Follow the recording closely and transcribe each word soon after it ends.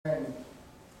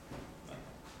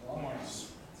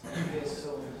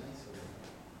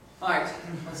All right,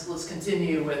 let's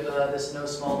continue with this no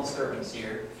small disturbance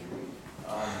here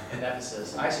in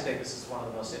Ephesus. I actually think this is one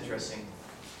of the most interesting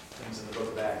things in the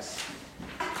book of Acts.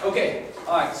 Okay,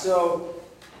 all right, so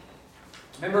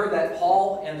remember that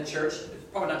Paul and the church,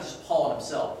 probably not just Paul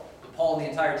himself, but Paul and the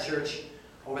entire church,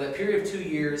 over that period of 2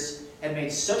 years, had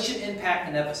made such an impact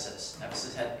in Ephesus.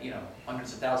 Ephesus had,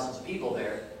 hundreds of thousands of people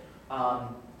there,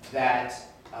 that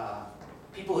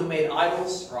people who made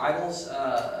idols,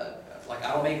 like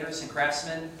idol makers and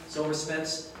craftsmen,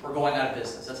 silversmiths, were going out of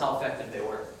business. That's how effective they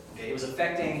were. Okay, it was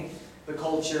affecting the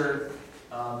culture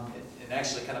in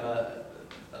actually kind of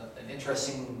an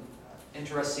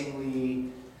interestingly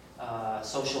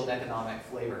social and economic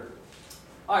flavor.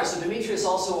 All right, so Demetrius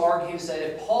also argues that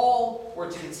if Paul were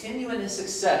to continue in his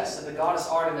success, that the goddess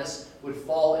Artemis would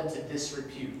fall into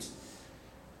disrepute.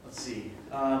 Let's see.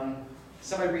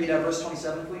 Somebody read verse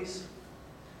 27, please.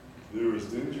 There is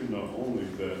danger not only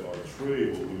that our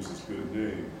trade will lose its good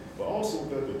name, but also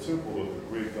that the temple of the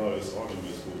great goddess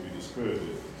Artemis will be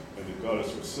discredited, and the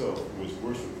goddess herself, who is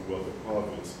worshipped throughout the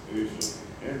province, Asia,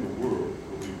 and the world,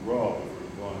 will be robbed of her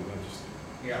divine majesty.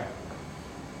 Yeah.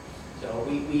 So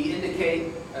we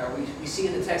indicate, we see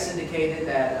in the text indicated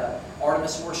that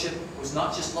Artemis worship was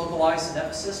not just localized in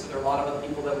Ephesus, but there are a lot of other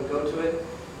people that would go to it.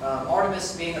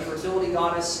 Artemis, being a fertility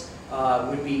goddess,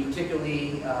 would be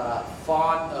particularly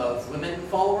fond of women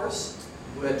followers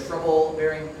who had trouble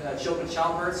bearing children in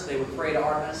childbirth, so they would pray to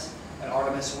Artemis, and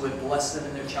Artemis would bless them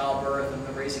in their childbirth and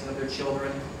the raising of their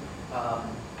children.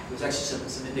 There's actually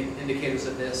some indicators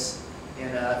of this in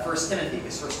 1 Timothy,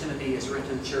 because 1 Timothy is written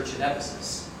to the church in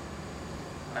Ephesus.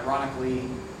 Ironically,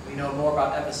 we know more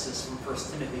about Ephesus from 1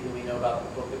 Timothy than we know about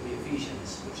the book of the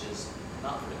Ephesians, which is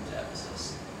not written to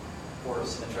Ephesus, for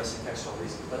some interesting textual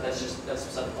reasons. But that's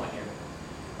beside the point here.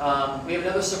 We have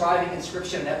another surviving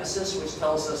inscription in Ephesus, which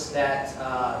tells us that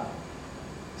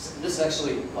this is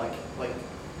actually like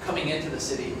coming into the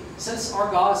city. Since our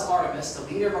goddess Artemis, the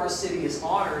leader of our city, is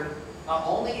honored not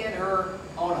only in her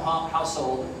own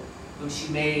household, whom she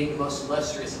made the most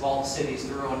illustrious of all the cities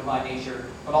through her own divine nature,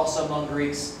 but also among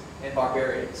Greeks and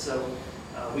barbarians. So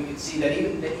we can see that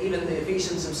even the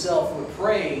Ephesians themselves would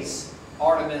praise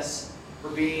Artemis for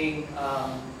being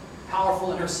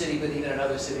powerful in her city, but even in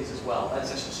other cities as well. That's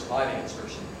actually a surviving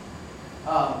inscription.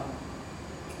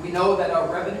 We know that our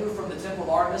revenue from the temple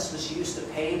of Artemis was used to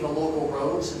pave the local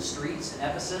roads and streets in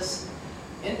Ephesus,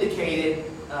 indicating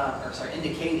the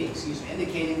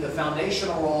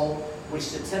foundational role which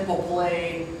the temple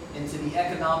played into the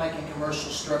economic and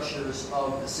commercial structures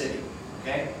of the city.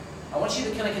 Okay? I want you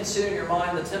to kind of consider in your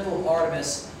mind the temple of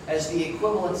Artemis as the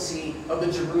equivalency of the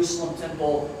Jerusalem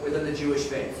temple within the Jewish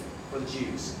faith, for the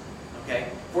Jews. Okay?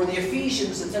 For the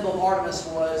Ephesians, the temple of Artemis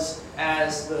was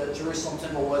as the Jerusalem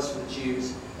temple was for the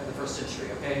Jews in the first century.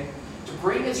 Okay? To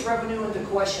bring its revenue into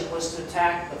question was to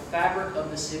attack the fabric of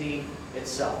the city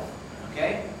itself.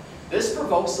 Okay? This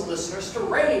provokes the listeners to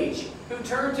rage, who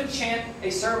turn to chant a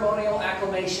ceremonial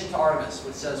acclamation to Artemis,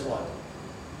 which says what?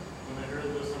 When they heard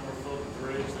this and were filled with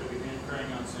rage, they began crying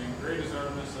out, saying, "Great is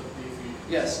Artemis of the Ephesians."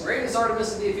 Yes, great is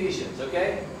Artemis of the Ephesians,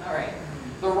 okay? All right.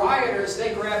 The rioters,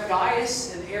 they grab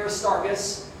Gaius and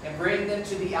Aristarchus and bring them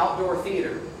to the outdoor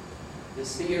theater.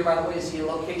 This theater, by the way, is the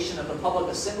location of the public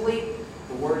assembly.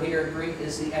 The word here in Greek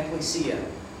is the ecclesia,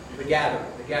 the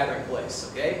gathering place,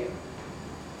 okay?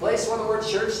 Place where the word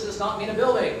church does not mean a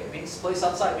building. It means place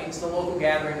outside. It means the local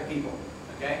gathering of people.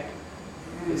 Okay?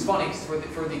 It's funny, for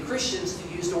the Christians to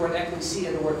use the word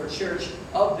ecclesia, the word for church,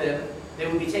 of them, they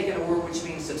would be taking a word which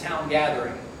means the town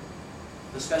gathering.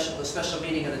 The special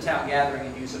meeting of the town gathering,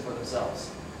 and use it for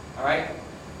themselves. Alright?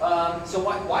 So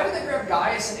why did they grab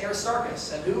Gaius and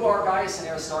Aristarchus? And who are Gaius and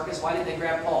Aristarchus? Why did they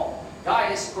grab Paul?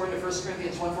 Gaius, according to 1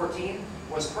 Corinthians 1:14,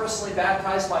 was personally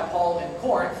baptized by Paul in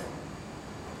Corinth.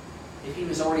 If he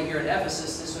was already here in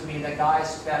Ephesus, this would mean that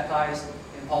Gaius was baptized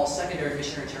in Paul's secondary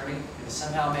missionary journey and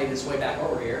somehow made his way back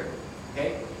over here.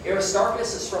 Okay?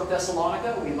 Aristarchus is from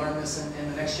Thessalonica. We learn this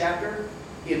in the next chapter.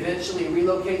 He eventually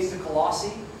relocates to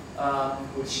Colossae,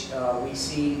 which we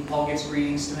see Paul gives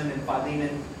greetings to him in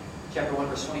Philemon chapter 1,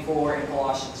 verse 24, and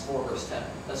Colossians 4, verse 10.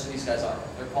 That's who these guys are.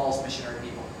 They're Paul's missionary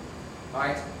people. All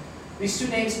right? These two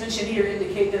names mentioned here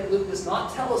indicate that Luke does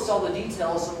not tell us all the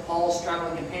details of Paul's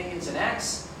traveling companions in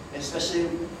Acts, especially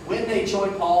when they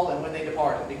joined Paul and when they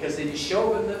departed, because they just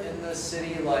show up in the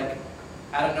city like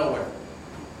out of nowhere.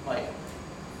 Like,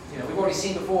 we've already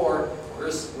seen before.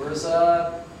 Where's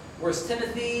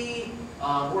Timothy?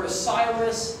 Where's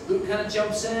Silas? Luke kind of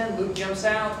jumps in. Luke jumps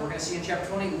out. We're going to see in chapter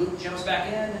 20. Luke jumps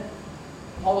back in.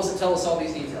 Paul doesn't tell us all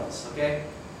these details. Okay,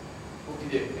 what do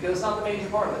you do? Because it's not the major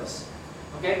part of this.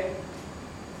 Okay.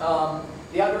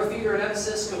 The outdoor theater in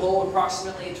Ephesus could hold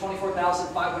approximately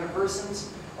 24,500 persons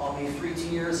on the 3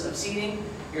 tiers of seating.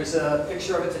 Here's a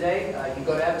picture of it today. You can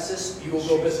go to Ephesus, you will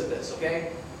go visit this,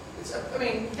 okay? It's, I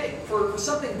mean, hey, for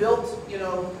something built, you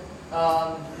know,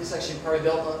 this actually probably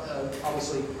built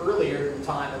obviously earlier in the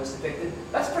time that was depicted.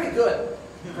 That's pretty good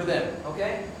for them,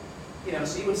 okay? You know,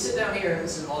 so you would sit down here, and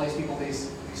this is all these people,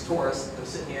 these tourists that are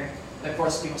sitting here, and of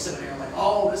course people sitting here and like,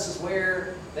 oh, this is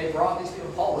where they brought these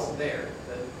people. Paul wasn't there.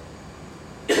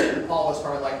 Paul was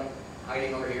probably like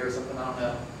hiding over here or something, I don't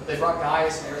know. But they brought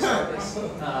Gaius and Aristarchus.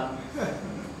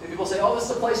 People say, oh, this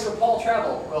is the place where Paul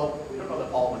traveled. Well, we don't know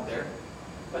that Paul went there.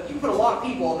 But you put a lot of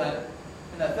people in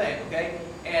that thing, okay?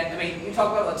 And I mean, you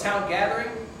talk about a town gathering,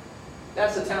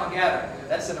 that's a town gathering.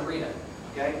 That's an arena,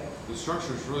 okay? The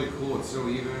structure is really cool. It's so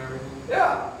even and everything.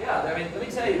 Yeah. I mean, let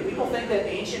me tell you, people think that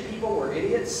ancient people were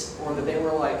idiots or that they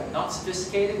were like not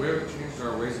sophisticated. We haven't changed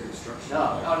our ways of construction.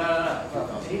 No.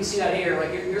 And you can see that here.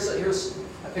 Like here's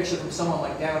a picture from someone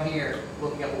like down here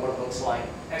looking at what it looks like.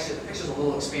 Actually, the picture's a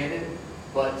little expanded,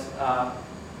 but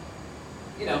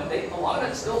you know, a lot of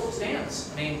it still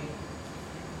stands. I mean,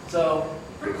 so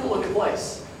pretty cool looking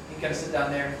place. You can kind of sit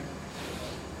down there.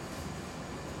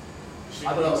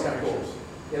 I thought that was kind of cool.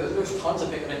 Yeah, there's tons of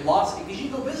pictures. I mean, lots. Because you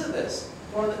can go visit this.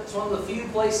 It's one of the few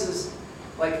places.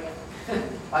 Like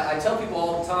I tell people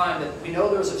all the time that we know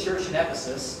there's a church in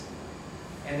Ephesus,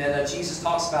 and that Jesus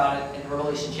talks about it in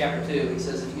Revelation chapter 2. He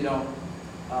says, if you don't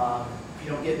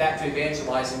get back to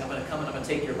evangelizing, I'm going to come and I'm going to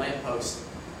take your lamppost.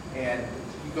 And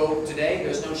you go today,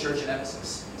 there's no church in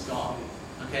Ephesus. It's gone.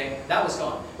 Okay, that was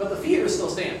gone. But the theater still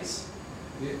stands.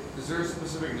 Yeah. Is there a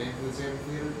specific name for this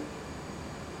amphitheater?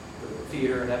 The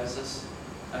theater in Ephesus.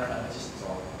 I don't know.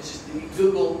 It's just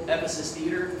Google Ephesus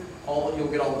Theater. You'll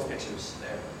get all those pictures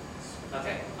there.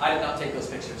 Okay, I did not take those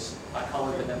pictures. I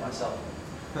colored them myself.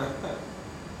 That's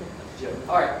a joke.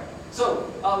 All right. So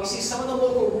we see some of the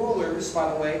local rulers,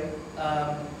 by the way,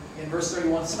 in verse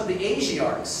 31. Some of the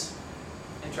Asiarchs.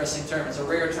 Interesting term. It's a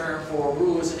rare term for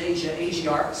rulers in Asia.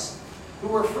 Asiarchs, who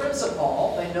were friends of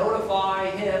Paul. They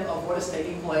notify him of what is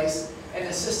taking place and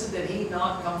insisted that he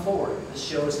not come forward. This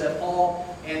shows that Paul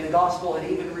and the gospel had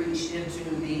even reached into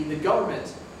the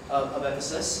government of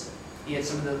Ephesus. He had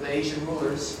some of the Asian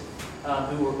rulers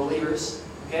who were believers.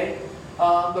 Okay,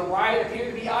 the riot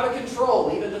appeared to be out of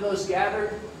control, even to those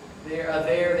gathered there.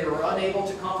 They were unable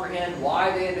to comprehend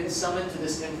why they had been summoned to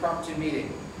this impromptu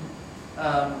meeting.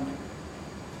 And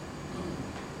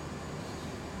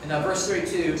now verse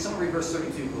 32. Someone read verse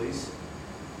 32, please.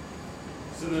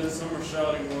 So then some were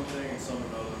shouting one thing and some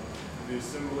another. The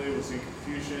assembly was in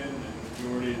confusion, and the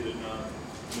majority did not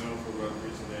know for what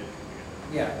reason they had come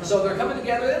together. Yeah, so they're coming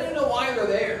together. They don't even know why they're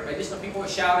there. They just know people are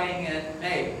shouting and,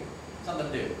 hey,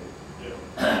 something to do.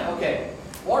 Yeah. Okay.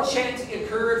 More chanting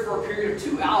occurred for a period of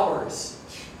 2 hours.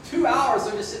 2 hours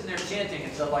they're just sitting there chanting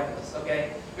and stuff like this,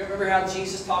 okay? Remember how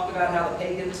Jesus talked about how the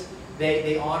pagans,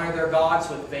 they honor their gods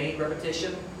with vain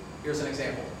repetition? Here's an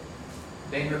example.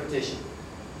 Vain repetition.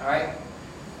 All right?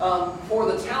 For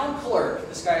the town clerk,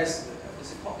 this guy is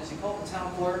he called the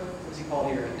town clerk? What is he called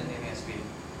here in the NASB?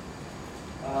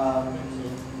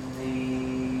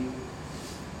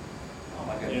 Oh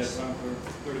my goodness. Yeah, town clerk,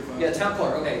 35. Yeah, town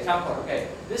clerk. Okay, town clerk. Okay.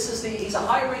 He's a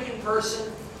high-ranking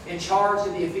person in charge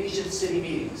of the Ephesian city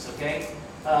meetings. Okay.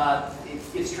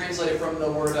 It's translated from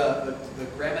the word the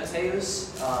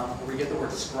grammateus, where we get the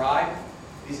word scribe.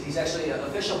 He's actually an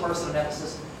official person in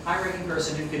Ephesus, high-ranking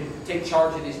person who can take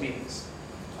charge of these meetings.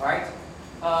 All right?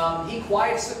 He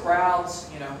quiets the crowds,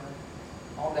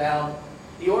 calm down.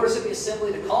 He orders the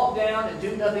assembly to calm down and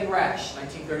do nothing rash,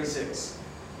 1936.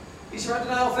 These are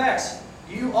undeniable facts.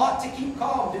 You ought to keep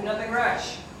calm, do nothing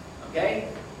rash. Okay?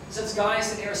 Since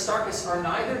Gaius and Aristarchus are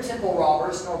neither temple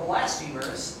robbers nor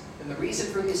blasphemers, then the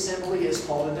reason for the assembly is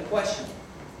called into question.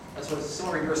 That's what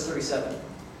someone read verse 37.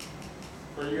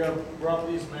 For you have brought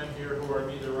these men here who are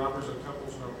neither robbers of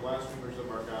temples nor blasphemers of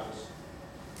our goddess.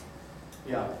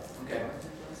 Yeah, okay.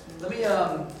 Let me,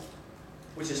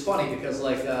 which is funny because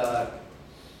like,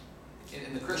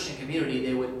 in the Christian community,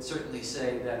 they would certainly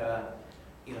say that,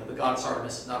 the goddess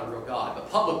Artemis is not a real god, but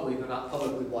publicly, they're not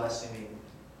publicly blaspheming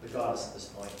the goddess at this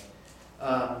point.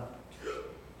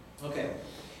 Okay.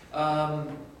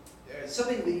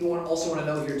 Something that you also want to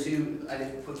know here too, I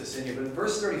didn't put this in here, but in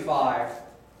verse 35,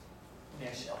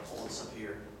 I'll pull this up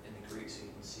here in the Greek so you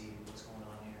can see what's going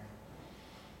on here.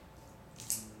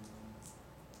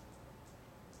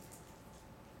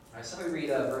 All right, somebody read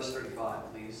verse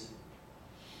 35, please.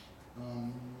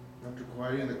 After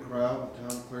quieting the crowd,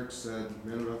 the town clerk said,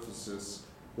 "Men of Ephesus,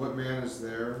 what man is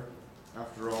there,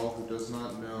 after all, who does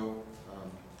not know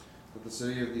the that the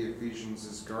city of the Ephesians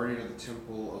is guardian of the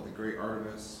temple of the great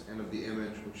Artemis and of the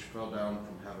image which fell down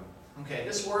from heaven. Okay,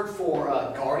 this word for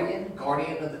guardian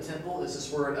of the temple, is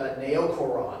this word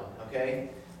neokoron, okay?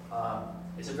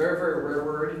 It's a very, very rare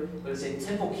word, but it's a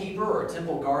temple keeper or a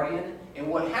temple guardian. And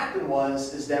what happened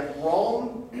is that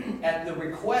Rome, at the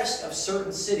request of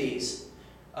certain cities,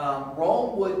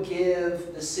 Rome would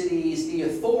give the cities the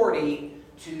authority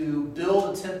to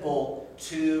build a temple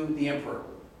to the emperor,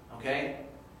 okay?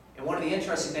 And one of the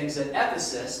interesting things that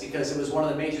Ephesus, because it was one of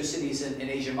the major cities in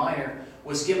Asia Minor,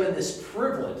 was given this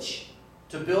privilege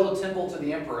to build a temple to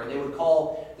the emperor. And they would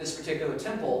call this particular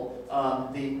temple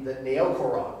the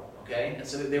Neokoron. Okay? And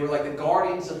so they were like the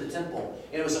guardians of the temple.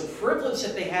 And it was a privilege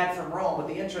that they had from Rome. But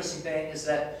the interesting thing is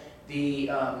that we've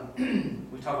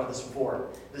talked about this before,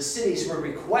 the cities would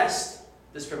request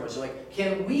this privilege. They're like,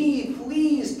 can we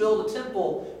please build a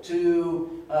temple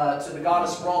to the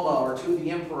goddess Roma, or to the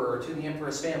emperor, or to the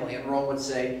emperor's family? And Rome would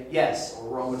say yes, or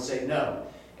Rome would say no.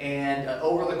 And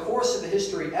over the course of the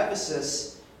history,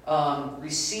 Ephesus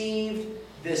received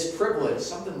this privilege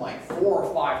something like 4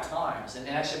 or 5 times. And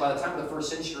actually, by the time of the 1st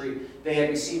century, they had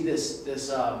received this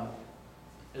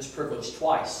privilege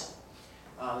twice.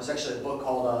 There's actually a book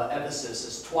called Ephesus.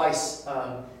 It's twice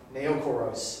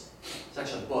Neokoros. It's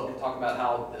actually a book that talks about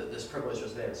how this privilege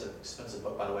was there. It's an expensive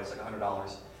book, by the way. It's like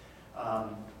 $100.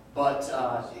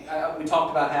 We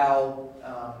talked about how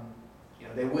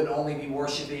they wouldn't only be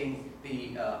worshiping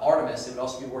the Artemis, they would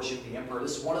also be worshiping the emperor.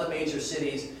 This is one of the major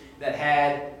cities that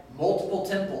had multiple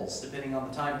temples, depending on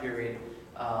the time period,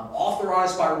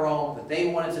 authorized by Rome, that they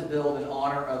wanted to build in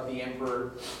honor of the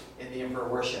emperor and the emperor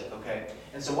worship. Okay,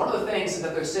 and so one of the things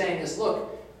that they're saying is,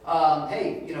 look,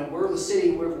 hey, we're the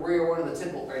city, we're one of the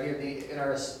temple right here in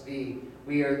RSV.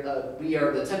 We are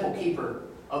the temple keeper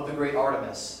of the great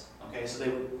Artemis. Okay, so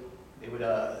they would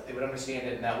understand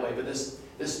it in that way. But this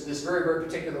very, very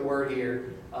particular word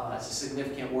here is a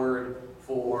significant word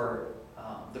for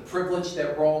the privilege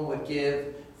that Rome would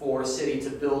give for a city to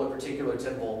build a particular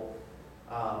temple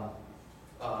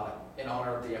in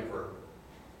honor of the emperor.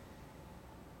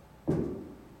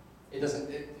 It doesn't.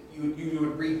 You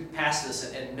would read past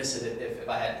this and miss it if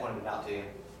I had pointed it out to you.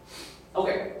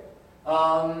 Okay.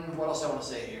 What else I want to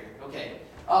say here? Okay.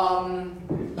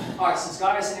 Alright, since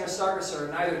Gaius and Aristarchus are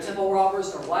neither temple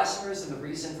robbers nor blasphemers, and the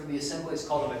reason for the assembly is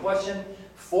called into question,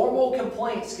 formal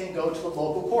complaints can go to the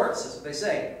local courts. That's what they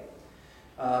say.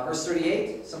 Verse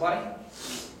 38, somebody?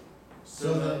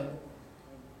 So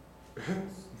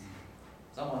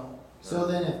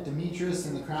then, if Demetrius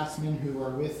and the craftsmen who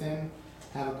are with him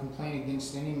have a complaint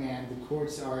against any man, the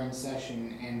courts are in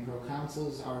session and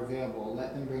proconsuls are available.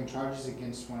 Let them bring charges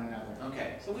against one another.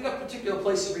 Okay, so we got particular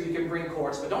places where you can bring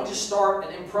courts, but don't just start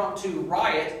an impromptu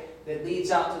riot that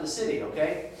leads out to the city,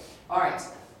 okay? All right.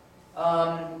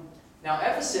 Now,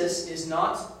 Ephesus is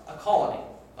not a colony,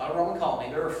 not a Roman colony.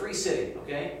 They're a free city,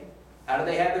 okay? How do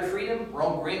they have their freedom?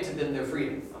 Rome granted them their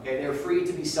freedom, okay? They're free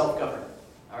to be self-governed,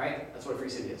 all right? That's what a free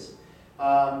city is.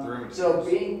 So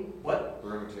being, what?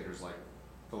 They're imitators like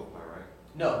Philippi, right?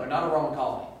 No, they're not a Roman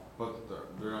colony. But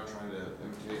they're not trying to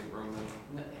imitate Rome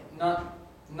then?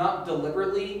 Not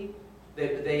deliberately.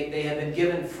 They have been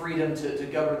given freedom to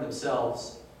govern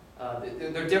themselves.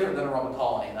 They're different than a Roman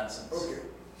colony in that sense. Okay.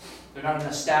 They're not an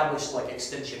established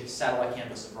extension, satellite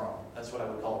campus of Rome. That's what I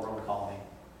would call a Roman colony.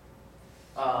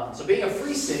 So being a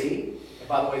free city, and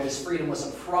by the way, this freedom was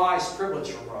a prized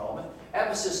privilege from Rome,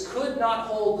 Ephesus could not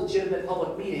hold legitimate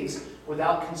public meetings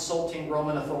without consulting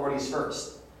Roman authorities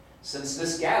first. Since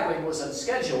this gathering was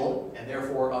unscheduled, and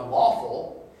therefore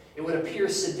unlawful, it would appear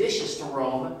seditious to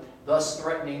Rome, thus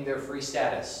threatening their free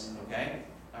status. Okay?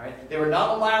 All right? They were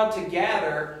not allowed to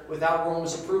gather without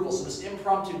Rome's approval. So this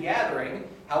impromptu gathering,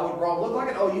 how would Rome look like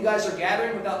it? Oh, you guys are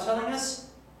gathering without telling us?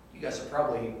 You guys are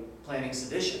probably planning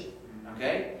sedition.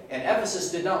 Okay? And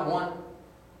Ephesus did not want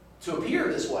to appear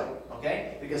this way.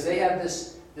 Okay? Because they had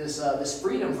this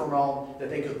freedom from Rome that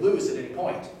they could lose at any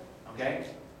point. Okay?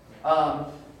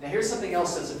 Now here's something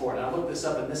else that's important. I looked this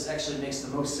up, and this actually makes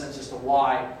the most sense as to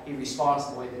why he responds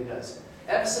the way that he does.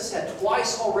 Ephesus had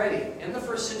twice already, in the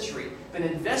 1st century, been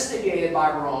investigated by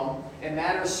Rome in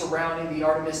matters surrounding the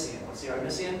Artemisian. What's the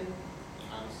Artemisian?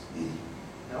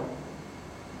 No?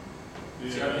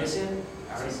 What's the Artemisian?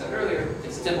 I already said earlier,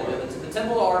 it's a temple. The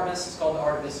temple of Artemis is called the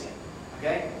Artemisian.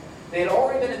 Okay? They had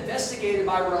already been investigated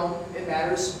by Rome in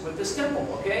matters with this temple.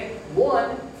 Okay?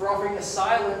 One, for offering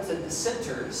asylum to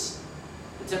dissenters.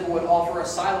 The temple would offer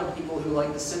asylum to people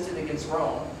who dissented against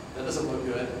Rome. That doesn't look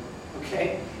good.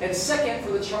 Okay? And second,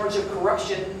 for the charge of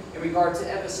corruption in regard to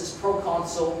Ephesus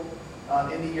proconsul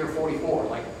in the year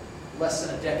 44, less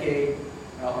than a decade,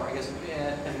 or I guess,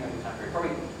 depending on the time period.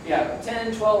 Probably,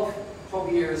 10,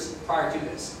 12 years prior to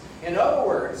this. In other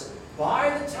words,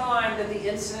 by the time that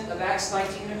the incident of Acts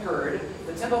 19 occurred,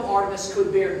 the Temple of Artemis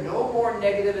could bear no more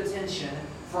negative attention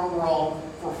from Rome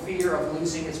for fear of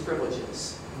losing its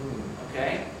privileges.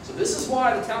 Okay? So this is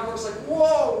why the town clerk's like,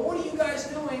 whoa, what are you guys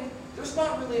doing? There's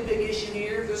not really a big issue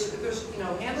here. There's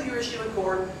handle your issue in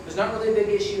court. There's not really a big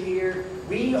issue here.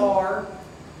 We are,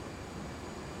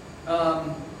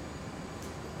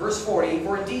 verse 40,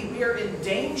 for indeed we are in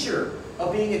danger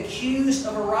of being accused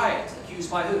of a riot.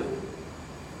 Accused by who?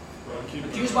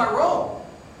 Accused by Rome.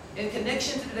 In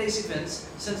connection to today's events,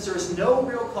 since there is no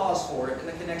real cause for it in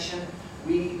the connection,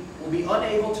 we will be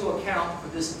unable to account for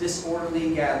this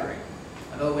disorderly gathering.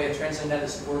 Another way of translating that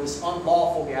is for this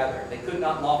unlawful gathering. They could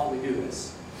not lawfully do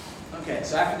this. Okay,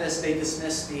 so after this, they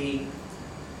dismissed the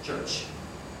church,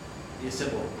 the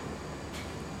assembly.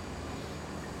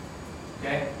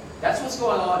 Okay? That's what's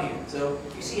going on here. So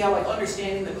you see how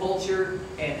understanding the culture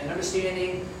and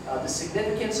understanding the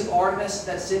significance of Artemis,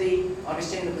 that city,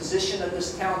 understanding the position of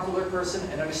this town clerk person,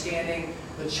 and understanding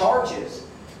the charges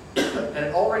that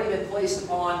have already been placed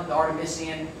upon the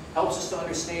Artemisian helps us to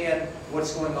understand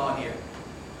what's going on here.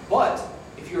 But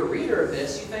if you're a reader of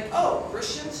this, you think, oh,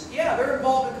 Christians, yeah, they're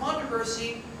involved in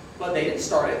controversy, but they didn't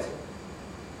start it.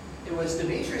 It was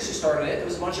Demetrius who started it. It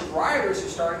was a bunch of rioters who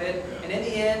started it. And in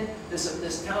the end,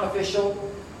 this town official,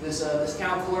 this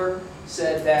town clerk,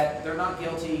 said that they're not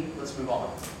guilty. Let's move on,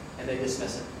 and they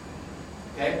dismiss it.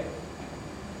 Okay.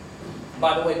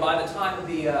 By the way, by the time of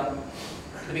the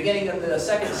beginning of the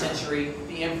 2nd century,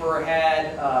 the emperor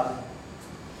had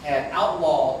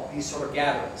outlawed these sort of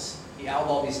gatherings. He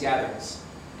outlawed these gatherings,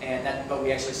 but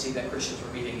we actually see that Christians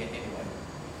were meeting it anyway.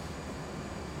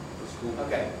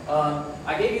 Okay,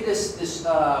 I gave you this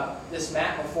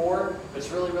map before, but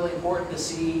it's really, really important to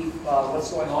see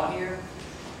what's going on here.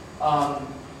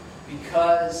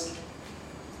 Because,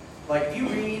 if you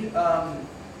read,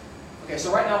 okay,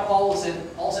 so right now Paul's in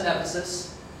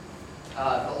Ephesus.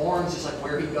 The orange is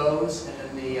where he goes,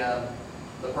 and then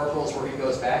the purple is where he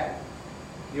goes back.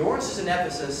 The orange is in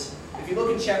Ephesus. If you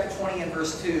look in chapter 20 and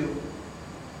verse 2,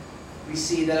 we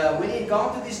see that when he had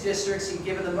gone through these districts, he'd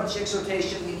given them much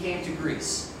exhortation, he came to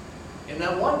Greece. In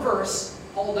that one verse,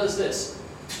 Paul does this.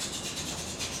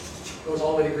 Goes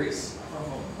all the way to Greece.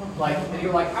 And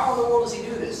you're like, how in the world does he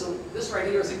do this? So this right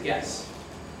here is a guess.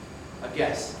 A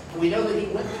guess. We know that he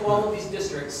went through all of these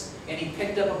districts, and he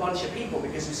picked up a bunch of people,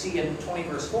 because we see in 20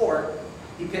 verse 4,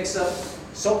 he picks up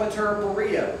Sopater,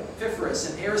 Berea, Epaphras,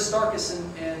 and Aristarchus,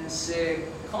 and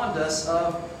Secundus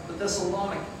of the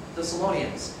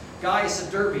Thessalonians. Gaius of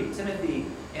Derbe, Timothy,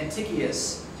 and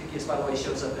Tychicus. Tychicus, by the way,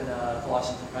 shows up in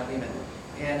Colossians and Philemon.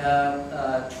 And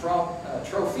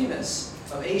Trophimus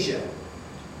of Asia.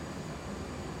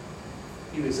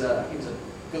 He was a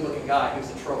good-looking guy. He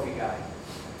was a trophy guy.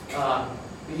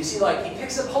 But you see, he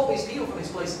picks up all these people from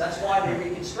these places. That's why they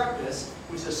reconstruct this,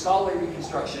 which is a scholarly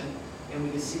reconstruction. And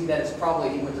we can see that it's probably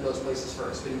he went to those places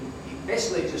first. But he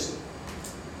basically just,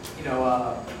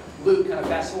 Luke kind of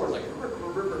fast forwards,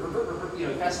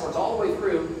 fast forwards all the way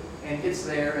through and gets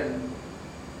there.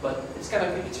 But it's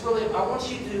really, I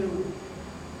want you to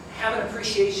have an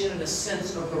appreciation and a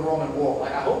sense of the Roman world.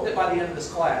 I hope that by the end of this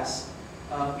class,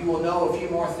 you will know a few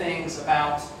more things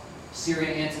about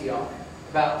Syrian Antioch,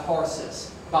 about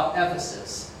Tarsus, about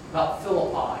Ephesus, about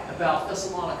Philippi, about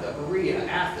Thessalonica, Berea,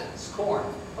 Athens,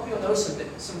 Corinth. I hope you'll know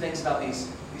some things about these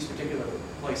particular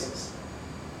places.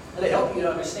 And they help you to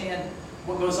understand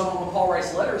what goes on when Paul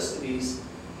writes letters to these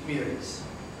communities.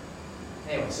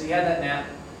 Anyway, so you have that map.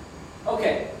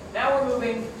 Okay, now we're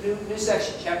moving to a new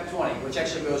section, chapter 20, which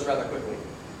actually goes rather quickly.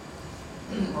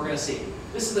 We're going to see.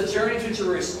 This is the journey to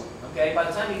Jerusalem. Okay, by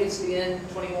the time he gets to the end,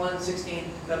 21,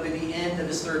 16, that'll be the end of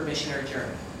his 3rd missionary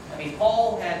journey.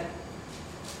 Paul had,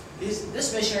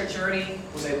 this missionary journey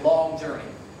was a long journey.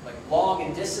 Long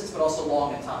in distance, but also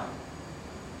long in time.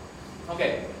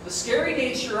 Okay, the scary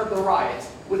nature of the riot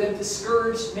would have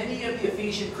discouraged many of the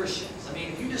Ephesian Christians.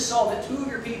 If you just saw that 2 of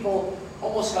your people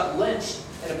almost got lynched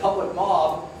in a public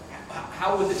mob,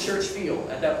 how would the church feel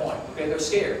at that point? Okay, they're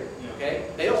scared. Okay,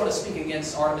 they don't want to speak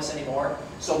against Artemis anymore.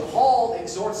 So Paul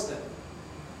exhorts them.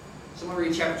 So I'm going to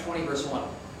read chapter 20, verse 1.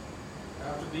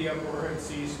 After the uproar had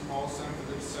ceased, Paul sent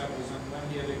for the disciples, and when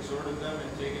he had exhorted them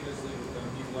and taken his leave of them,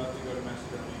 he left to go to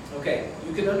Macedonia. Okay,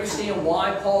 you can understand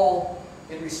why Paul,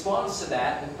 in response to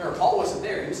that, remember Paul wasn't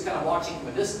there, he was kind of watching from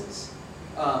a distance,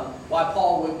 why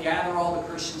Paul would gather all the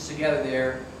Christians together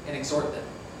there and exhort them.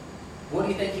 What do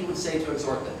you think he would say to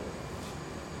exhort them?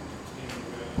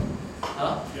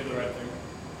 Huh? Get the right thing.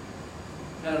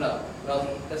 No. Well,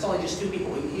 that's only just 2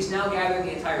 people. He's now gathering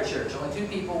the entire church. Only 2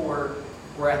 people were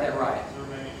at that riot. There were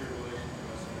many tribulations.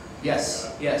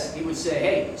 Yes, yes. He would say,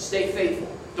 hey, stay faithful.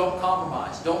 Don't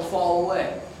compromise. Don't fall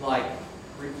away. Like,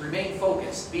 remain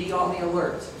focused. Be on the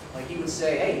alert. Like he would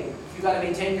say, hey, you got to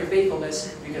maintain your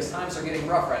faithfulness because times are getting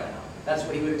rough right now. That's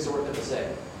what he would exhort them to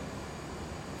say.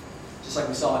 Just like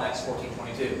we saw in Acts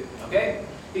 14:22. Okay?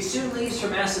 He soon leaves for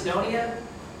Macedonia,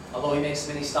 although he makes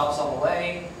many stops on the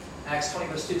way. Acts 20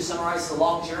 verse 2 summarizes the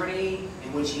long journey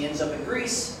in which he ends up in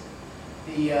Greece.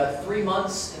 The 3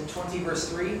 months in 20 verse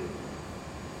 3.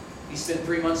 He spent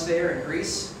 3 months there in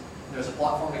Greece. There's a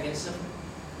plot formed against him.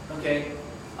 Okay.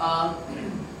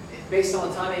 Based on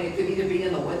the timing, it could either be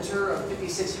in the winter of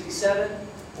 56, 57,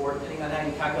 or depending on how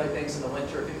you calculate things, in the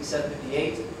winter of 57,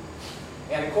 58.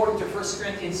 And according to 1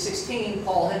 Corinthians 16,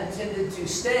 Paul had intended to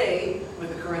stay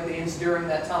with the Corinthians during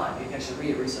that time. You can actually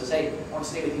read it where he says, hey, I want to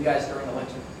stay with you guys during the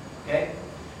winter. Okay?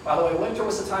 By the way, winter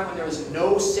was the time when there was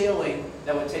no sailing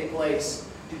that would take place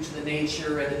due to the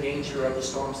nature and the danger of the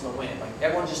storms and the wind. Like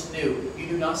everyone just knew, you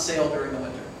do not sail during the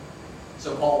winter.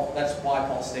 So that's why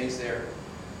Paul stays there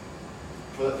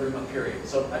for the 3-month period.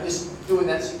 So I'm just doing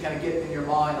that so you kind of get in your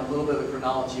mind a little bit of the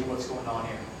chronology of what's going on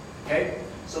here. Okay?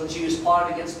 So the Jews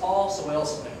plotted against Paul, so what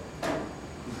else is there?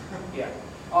 Yeah.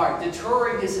 All right,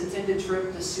 deterring his intended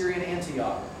trip to Syrian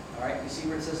Antioch. All right, you see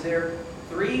where it says there?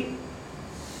 3.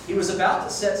 He was about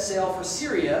to set sail for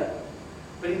Syria,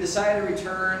 but he decided to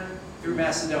return through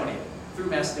Macedonia.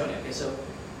 Okay, so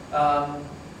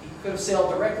he could have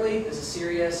sailed directly to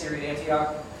Syrian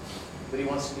Antioch, but he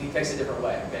takes a different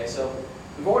way. Okay, so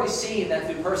we've already seen that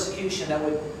through persecution that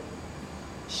would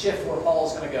shift where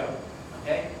Paul's going to go.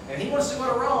 Okay, and he wants to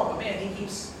go to Rome, but man, he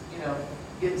keeps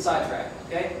getting sidetracked.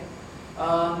 Okay,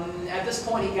 at this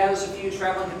point he gathers a few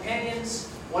traveling companions.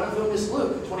 One of whom is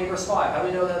Luke, 20 verse 5. How do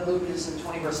we know that Luke is in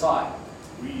 20 verse 5?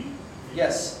 We.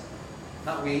 Yes.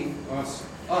 Not we. Us.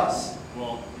 Us.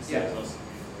 Well, he says Yeah. us.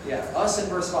 Yeah, us in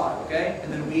verse 5, okay?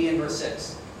 And then we in verse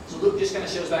 6. So Luke just kind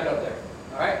of shows back up there.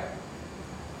 All right?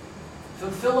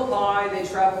 From Philippi, they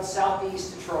traveled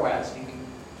southeast to Troas. If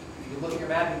you look at your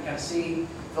map, you can kind of see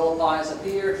Philippi is up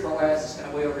here, Troas is kind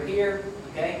of way over here.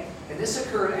 Okay? And this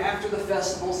occurred after the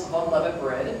festivals of unleavened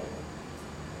bread.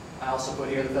 I also put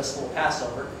here the festival of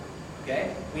Passover.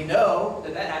 Okay? We know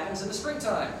that happens in the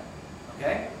springtime.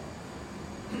 Okay?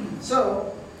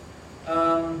 So,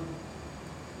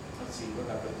 let's see, what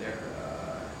did I put there?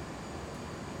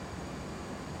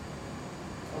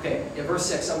 Okay, yeah, verse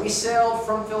 6. So we sailed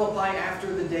from Philippi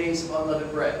after the days of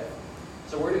unleavened bread.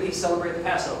 So where did he celebrate the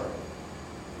Passover?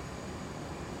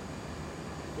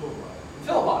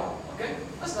 Philippi. Okay,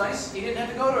 that's nice. He didn't have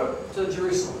to go to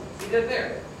Jerusalem. He did it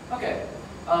there. Okay.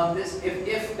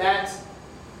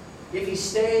 If he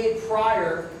stayed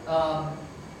prior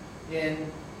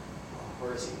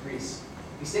where is he? Greece.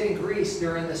 If he stayed in Greece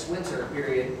during this winter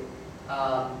period,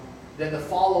 then the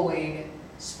following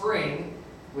spring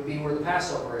would be where the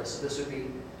Passover is. So this would be,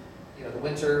 the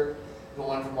winter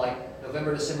going from like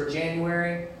November, December,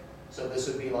 January. So this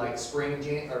would be like spring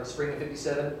of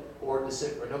 57, or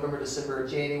November, December,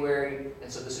 January, and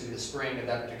so this would be the spring of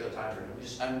that particular time frame.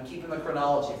 I'm keeping the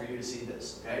chronology for you to see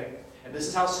this, okay? And this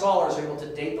is how scholars are able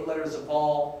to date the letters of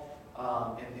Paul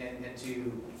and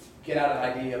to get out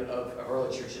an idea of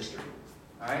early church history.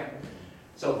 All right?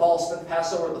 So Paul spent the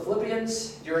Passover with the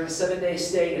Philippians during a 7-day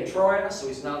stay in Troas. So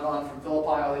he's now gone from Philippi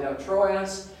all the way down to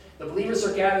Troas. The believers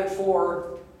are gathered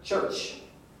for church.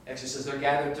 Actually says they're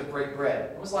gathered to break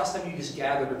bread. When was the last time you just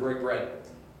gathered to break bread?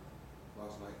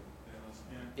 Last night.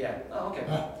 Yeah. Oh, okay.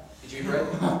 Did you eat bread?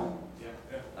 Yeah.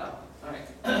 Oh, all right.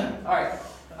 All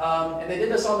right. And they did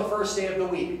this on the first day of the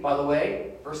week, by the way.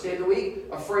 First day of the week,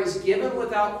 a phrase given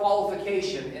without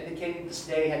qualification indicating this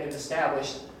day had been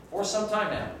established for some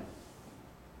time now.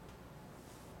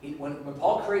 When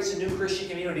Paul creates a new Christian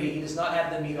community, he does not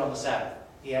have them meet on the Sabbath.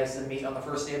 He has them meet on the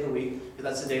first day of the week, because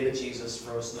that's the day that Jesus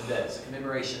rose from the dead. It's a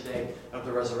commemoration day of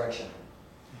the resurrection.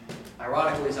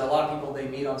 Ironically, is that a lot of people, they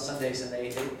meet on Sundays and they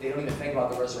don't even think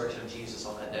about the resurrection of Jesus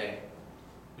on that day,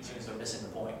 which means they're missing the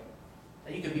point.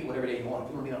 Now, you can meet whatever day you want.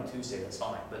 If you want to meet on Tuesday, that's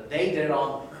fine. But they did it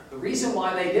on, the reason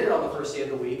why they did it on the first day of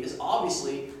the week is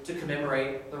obviously to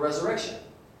commemorate the resurrection.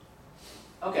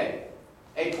 Okay,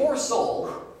 a poor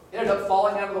soul ended up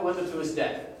falling out of the window to his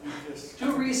death.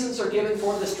 2 reasons are given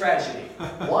for this tragedy.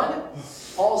 1,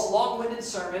 Paul's long-winded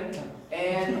sermon,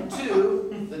 and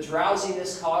 2, the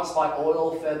drowsiness caused by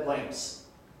oil-fed lamps.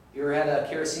 You ever had a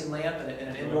kerosene lamp in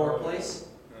an indoor place?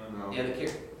 No. Yeah,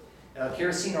 the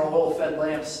kerosene or oil-fed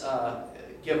lamps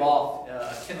give off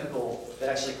a chemical that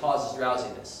actually causes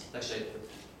drowsiness. It's actually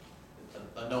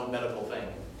a known medical thing.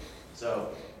 So,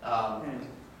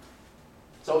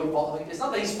 it's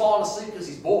not that he's falling asleep because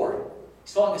he's bored.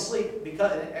 He's falling asleep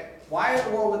because, why in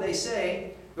the world would they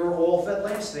say there were oil-fed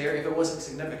lamps there if it wasn't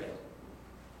significant.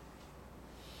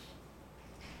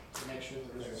 To make sure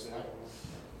that there's light.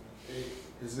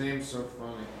 His name's so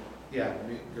funny. Yeah.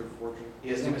 Good fortune.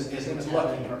 His name is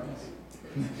Lucky.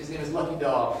 His name is Lucky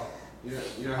Dog. You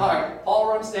know All right, Paul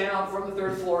runs down from the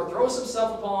third floor, throws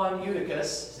himself upon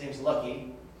Eutychus. His name's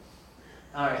Lucky.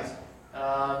 All right.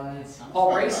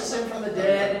 Paul raises him from the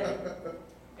dead,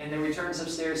 and then returns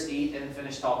upstairs to eat and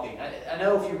finish talking. I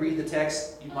know if you read the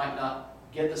text, you might not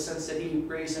get the sense that he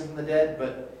raised him from the dead,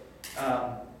 but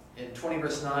in 20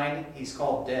 verse 9, he's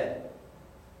called dead.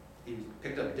 He was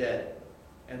picked up dead.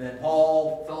 And then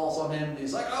Paul falls on him, and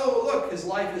he's like, oh, look, his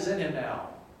life is in him now.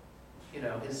 You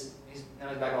know, now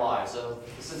he's back alive, so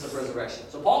the sense of resurrection.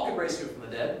 So Paul could raise people from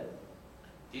the dead.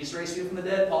 Jesus raised people from the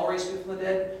dead. Paul raised people from the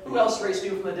dead. Who else raised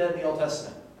people from the dead in the Old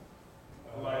Testament?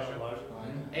 Elijah.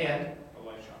 And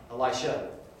Elisha. Elisha.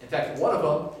 In fact, one of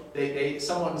them,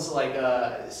 someone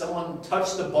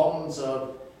touched the bones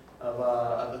of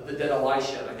the dead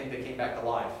Elisha. I think they came back to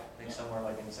life. I think somewhere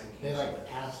like in 2 Kings. They like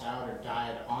passed out or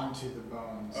died onto the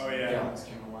bones. Oh, yeah. The bones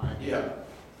came alive. Yeah.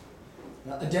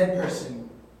 Now, a dead person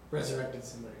resurrected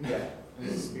somebody. Yeah.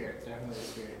 It's a spirit, definitely a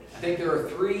spirit. I think there are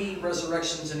 3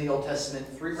 resurrections in the Old Testament,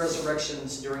 3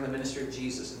 resurrections during the ministry of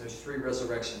Jesus, and there's 3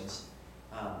 resurrections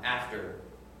after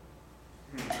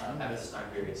this time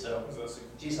period. So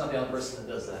Jesus is not the only person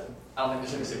that does that. I don't think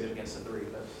there's any significance to 3,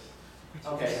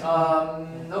 but okay.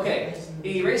 Okay.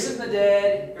 He raises from the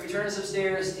dead. He returns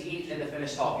upstairs to eat and to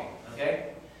finish talking.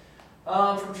 Okay.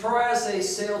 From Troas they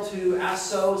sail to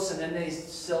Assos, and then they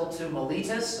sail to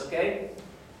Miletus. Okay.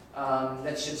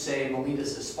 That should say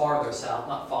Miletus is farther south,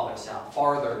 not farther south,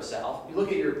 farther south. You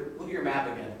look at your map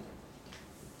again.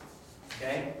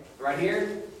 Okay, right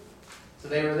here. So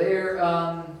they were there.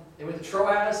 They went to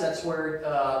Troas. That's where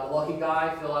the lucky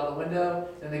guy fell out of the window.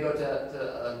 Then they go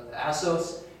to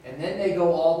Assos, and then they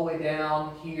go all the way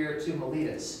down here to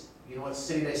Miletus. You know what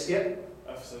city they skip?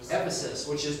 Ephesus. Ephesus,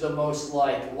 which is the most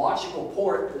logical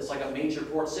port. It's like a major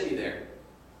port city there.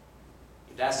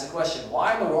 That's the question.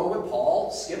 Why in the world would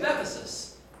Paul skip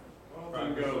Ephesus? Well,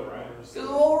 didn't go right. Because the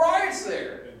whole riot's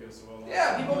there. Didn't go so well.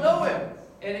 Yeah, people know him.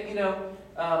 And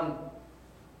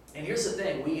and here's the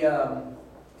thing, we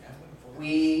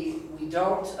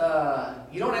don't,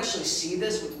 you don't actually see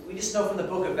this. We just know from the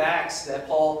book of Acts that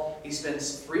Paul, he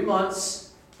spends 3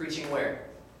 months preaching where?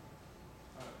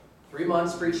 3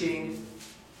 months preaching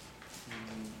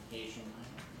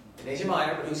in Asia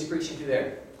Minor, but who's he preaching to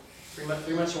there? 3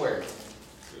 months where?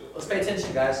 Let's pay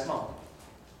attention, guys. Come on.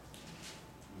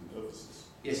 Ephesus.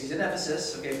 Yes, he's in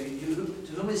Ephesus. Okay,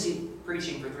 to whom is he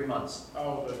preaching for 3 months?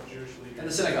 Oh, the Jewish leader. In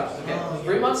the synagogue. Okay, Oh, yeah.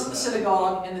 3 months in the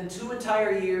synagogue, and then 2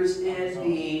 entire years in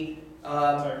the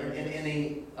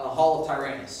Hall of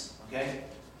Tyrannus. Okay,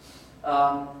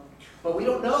 but we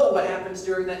don't know what happens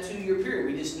during that 2-year period.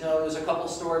 We just know there's a couple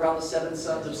story about the 7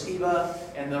 sons of Sceva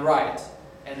and the riot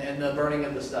and the burning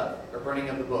of the stuff or burning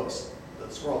of the books, the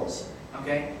scrolls.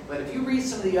 Okay, but if you read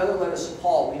some of the other letters of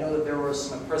Paul, we know that there was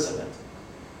some imprisonment.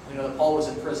 We know that Paul was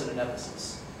in prison in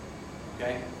Ephesus.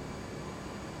 Okay.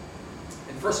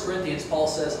 In 1 Corinthians, Paul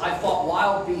says, I fought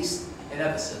wild beasts in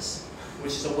Ephesus,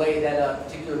 which is a way that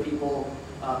particular people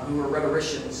who were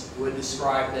rhetoricians would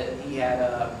describe that he had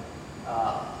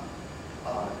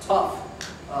tough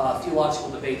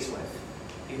theological debates with.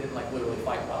 He didn't literally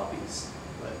fight wild beasts.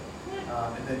 But,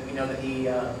 and then we know that he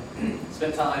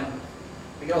spent time,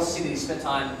 we can also see that he spent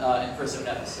time in prison in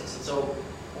Ephesus. And so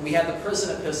when we have the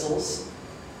prison epistles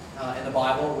in the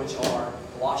Bible, which are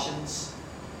Colossians,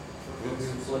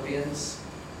 Philippians,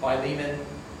 Philemon,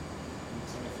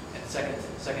 and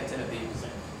Second Timothy.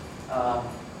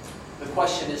 The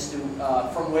question is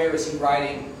from where is he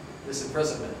writing this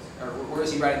imprisonment? Or where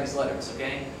is he writing these letters,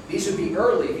 okay? These would be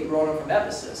early if he wrote them from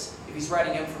Ephesus. If he's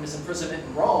writing them from his imprisonment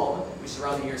in Rome, which is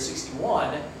around the year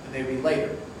 61, then they would be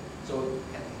later. So,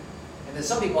 and then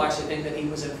some people actually think that he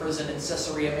was in prison in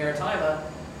Caesarea Maritima,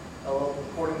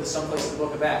 according to some place in the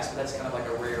book of Acts, but that's kind of like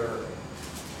a rare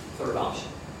third option.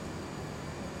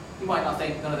 You might not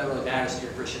think none of that really matters to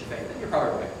your Christian faith, and you're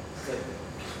probably right. But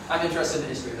I'm interested in the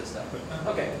history of this stuff.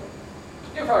 Okay.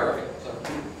 You're probably right. So,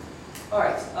 all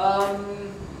right.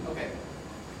 Okay.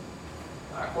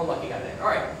 All right. We're lucky guy there. All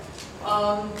right.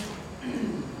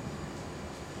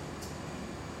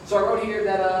 So I wrote here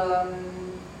that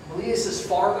Miletus is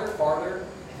farther,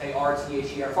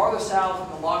 F-A-R-T-H-E-R, farther south from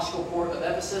the logical port of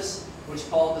Ephesus, which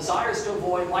Paul desires to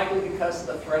avoid, likely because of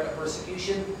the threat of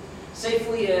persecution.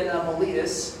 Safely in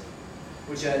Miletus,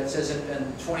 which it says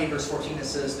in 20 verse 14, it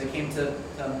says they came to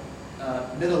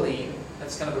Mytilene.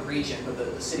 That's kind of a region, but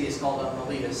the city is called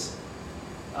Miletus.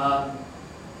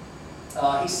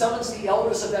 He summons the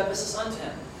elders of Ephesus unto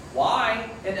him. Why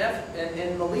in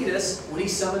Miletus would he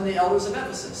summon the elders of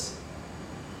Ephesus?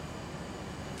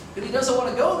 Because he doesn't want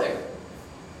to go there.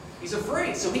 He's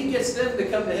afraid, so he gets them to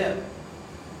come to him.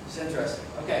 It's interesting.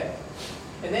 Okay.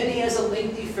 And then he has a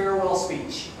lengthy farewell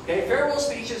speech. Okay, farewell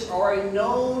speeches are a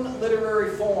known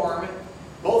literary form,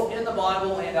 both in the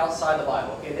Bible and outside the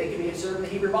Bible. Okay, they can be observed in the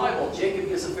Hebrew Bible. Jacob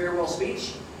gives a farewell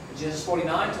speech in Genesis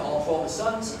 49 to all 12 of his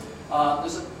sons.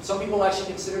 Some people actually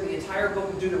consider the entire book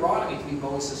of Deuteronomy to be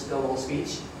Moses' farewell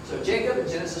speech. So Jacob in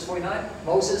Genesis 49,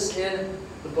 Moses in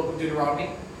the book of Deuteronomy,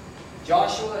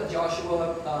 Joshua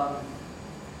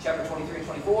chapter 23 and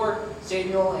 24,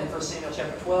 Samuel in 1 Samuel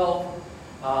chapter 12,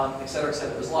 etc.,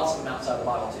 etc. There's lots of them outside the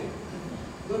Bible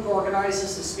too. Luke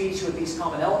organizes the speech with these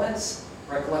common elements: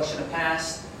 recollection of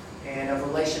past and of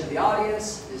relation to the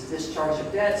audience, his discharge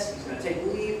of debts, he's going to take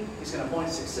leave, he's going to appoint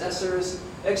successors,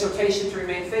 exhortation to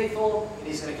remain faithful, and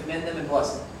he's going to commend them and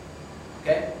bless them.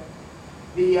 Okay?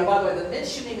 By the way, the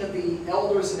mentioning of the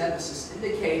elders in Ephesus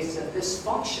indicates that this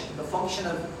function, the function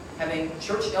of having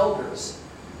church elders,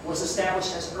 was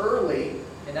established as early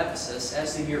in Ephesus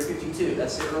as the year 52.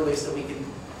 That's the earliest that we can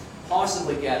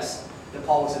possibly guess that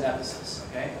Paul was in Ephesus.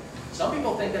 Okay? Some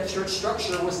people think that church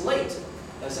structure was late.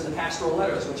 That's in the pastoral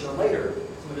letters, which are later,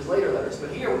 some of his later letters. But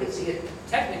here we can see it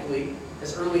technically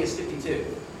as early as 52.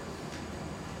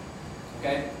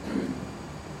 Okay?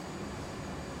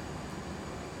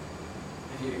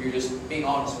 If you're just being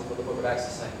honest with what the book of Acts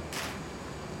is saying.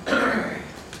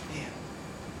 Man.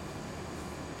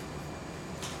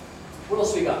 What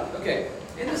else we got? Okay.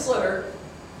 In this letter,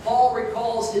 Paul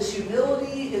recalls his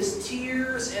humility, his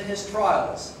tears, and his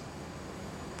trials.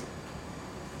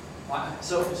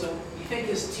 So you think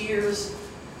his tears,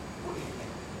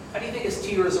 how do you think his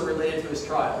tears are related to his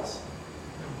trials?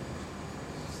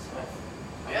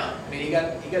 Yeah, I mean, he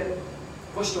got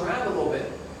pushed around a little bit.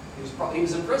 He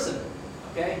was in prison.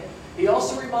 Okay? He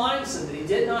also reminds them that he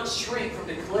did not shrink from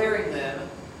declaring them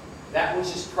that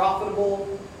which is profitable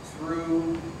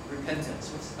through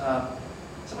repentance.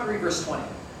 Someone read verse 20.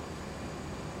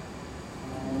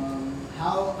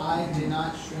 How I did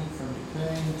not shrink from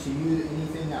declaring to you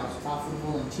anything that was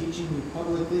profitable and teaching you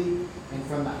publicly and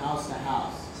from the house to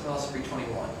house. Someone else read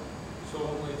 21.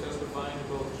 Solemnly testifying to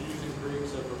both Jews and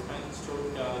Greeks of repentance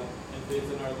toward God and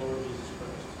faith in our Lord Jesus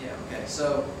Christ. Yeah, okay.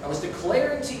 So I was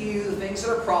declaring to you the things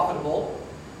that are profitable.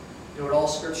 You know what all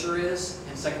Scripture is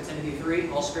in 2 Timothy 3?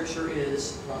 All Scripture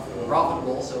is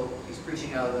profitable. So he's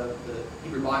preaching out of the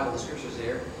Hebrew Bible, the Scriptures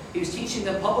there. He was teaching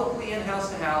them publicly and house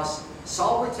to house,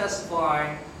 solemnly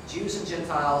testifying, Jews and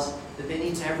Gentiles, that they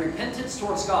need to have repentance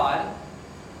towards God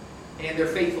and their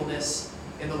faithfulness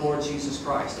in the Lord Jesus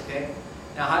Christ. Okay?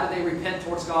 Now, how did they repent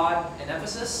towards God in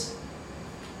Ephesus?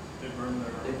 They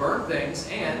burned things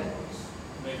and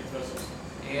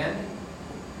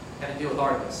had to deal with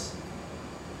Artemis.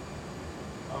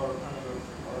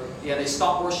 Yeah, they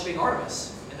stopped worshiping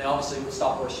Artemis, and they obviously would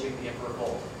stop worshiping the emperor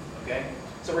cult. Okay?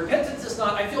 So repentance is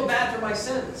not, I feel bad for my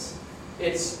sins.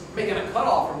 It's making a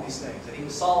cutoff from these things, and he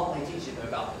was solemnly teaching them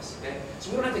about this. Okay? So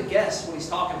we don't have to guess what he's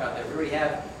talking about there. We already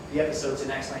have the episodes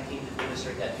in Acts 19 to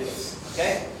demonstrate that to us.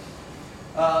 Okay?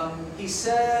 He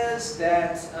says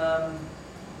that,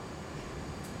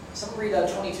 someone read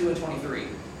 22 and 23.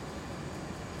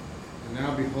 And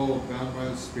now behold, bound by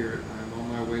the Spirit, I am on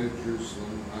my way to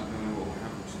Jerusalem, not knowing what will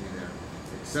happen to me there,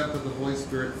 except that the Holy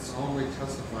Spirit solemnly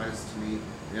testifies to me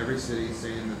in every city,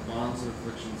 saying that bonds and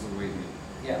afflictions await me.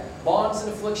 Yeah, bonds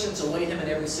and afflictions await him in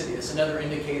every city. That's another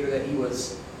indicator that he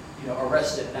was,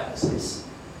 arrested in Ephesus.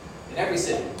 In every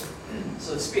city.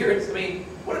 So the Spirit,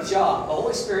 what a job. The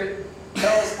Holy Spirit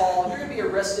tells Paul, you're going to be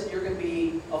arrested, you're going to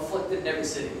be afflicted in every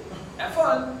city. Have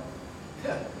fun.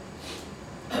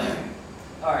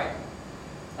 All right.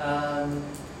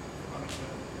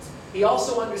 He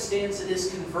also understands that his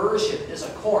conversion is a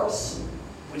course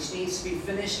which needs to be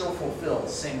finished or fulfilled.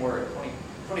 Same word.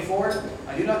 24.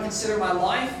 I do not consider my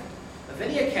life of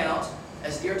any account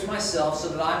as dear to myself, so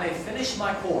that I may finish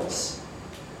my course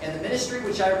and the ministry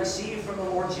which I received from the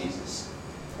Lord Jesus.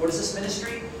 What is this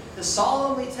ministry? To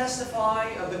solemnly testify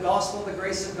of the gospel of the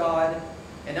grace of God.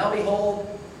 And now behold,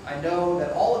 I know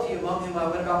that all of you among whom I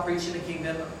went about preaching the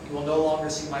kingdom, you will no longer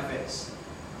see my face.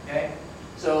 Okay?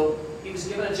 So he was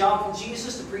given a job from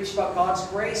Jesus to preach about God's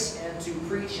grace and to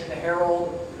preach and to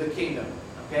herald the kingdom.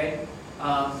 Okay?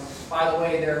 By the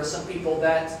way, there are some people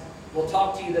that will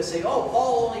talk to you that say, oh,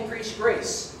 Paul only preached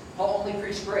grace. Paul only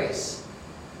preached grace.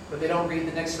 But they don't read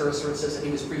the next verse where it says that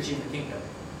he was preaching the kingdom.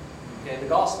 Okay? The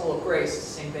gospel of grace is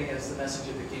the same thing as the message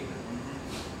of the kingdom.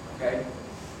 Okay?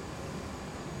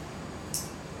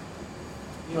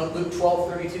 You know what Luke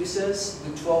 12:32 says?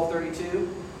 Luke 12:32.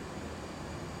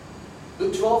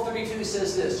 Luke 12:32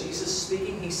 says this. Jesus is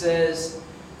speaking. He says,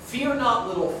 "Fear not,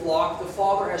 little flock. The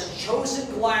Father has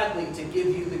chosen gladly to give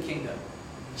you the kingdom."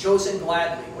 Chosen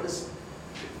gladly. What is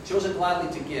chosen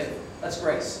gladly to give? That's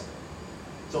grace.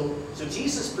 So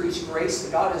Jesus preached grace.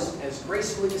 God has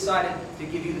gracefully decided to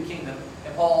give you the kingdom.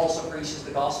 And Paul also preaches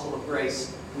the gospel of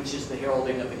grace, which is the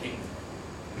heralding of the kingdom.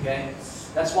 Okay?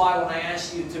 That's why when I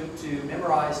asked you to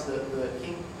memorize the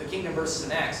kingdom verses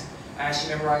in Acts, I asked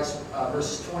you to memorize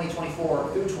verses 20, 24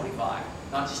 through 25,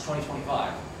 not just 20,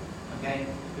 25. Okay?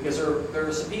 Because there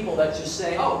are some people that just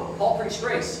say, oh, Paul preached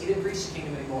grace. He didn't preach the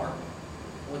kingdom anymore.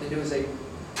 And what they do is they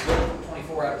rip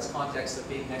 24 out of its context of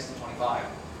being next to 25.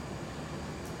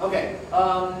 Okay.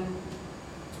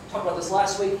 Talked about this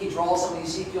last week. He draws on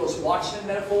Ezekiel's watchman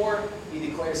metaphor. He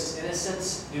declares his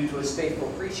innocence due to his faithful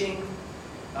preaching.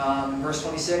 Verse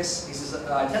 26, he says,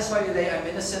 "I testify today I'm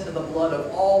innocent of the blood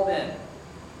of all men."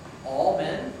 All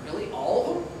men? Really? All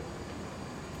of them?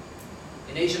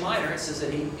 In Asia Minor, it says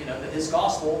that that his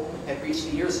gospel had reached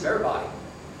the ears of everybody.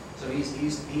 So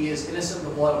he is innocent of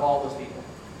the blood of all those people.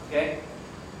 Okay?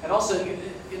 And also,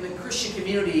 in the Christian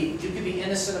community, you can be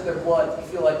innocent of their blood if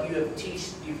you feel like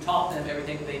you've taught them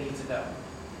everything that they need to know.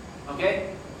 Okay?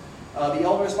 The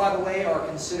elders, by the way, are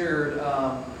considered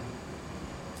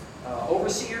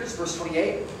overseers. Verse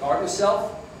 28, "Guard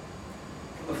yourself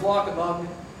from the flock among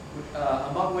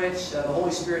which the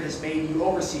Holy Spirit has made you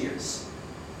overseers."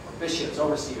 Or bishops,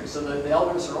 overseers. So the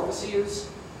elders are overseers,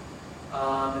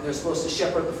 and they're supposed to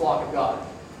shepherd the flock of God.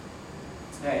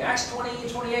 Okay, Acts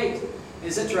 20:28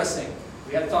 is interesting.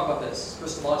 We have to talk about this.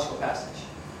 Christological passage.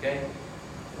 Okay?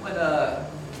 I'm going to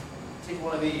take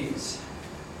one of these.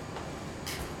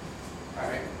 All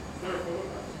right.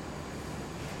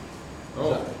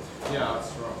 Oh, yeah,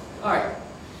 that's wrong. All right.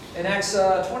 In Acts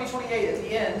 20:28, at the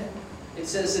end, it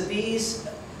says that these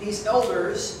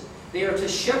elders, they are to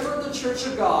shepherd the church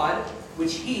of God,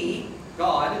 which He,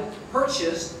 God,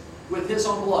 purchased with His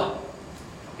own blood.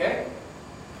 Okay?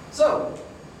 So,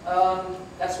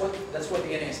 that's what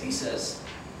the NASB says.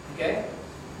 Okay?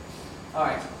 All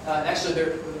right. Actually,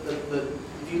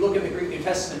 if you look at the Greek New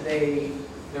Testament,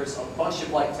 there's a bunch of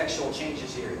textual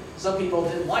changes here. Some people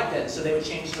didn't like that, so they would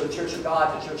change to the Church of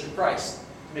God to Church of Christ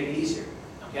to make it easier.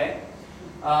 Okay?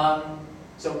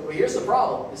 So here's the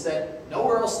problem, is that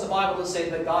nowhere else in the Bible does it say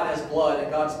that God has blood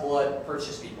and God's blood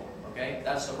purchased people. Okay?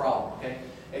 That's the problem. Okay?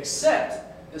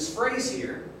 Except this phrase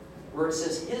here, where it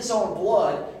says His own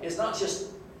blood, is not just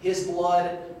His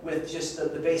blood with just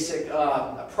the basic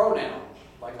pronoun,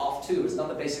 like off to. It's not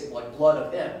the basic blood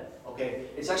of Him. Okay?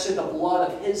 It's actually the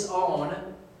blood of His own,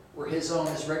 where His own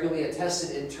is regularly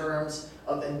attested in terms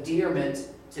of endearment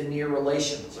to near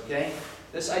relations. Okay?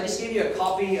 I just gave you a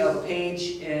copy of a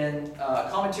page in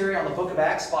commentary on the Book of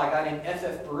Acts by a guy named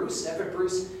F.F. Bruce. F.F.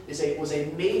 Bruce was a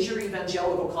major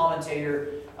evangelical commentator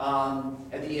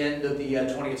at the end of the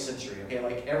 20th century. Okay,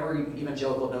 like every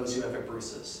evangelical knows who F.F.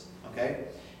 Bruce is. Okay,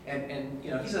 and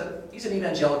he's an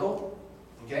evangelical.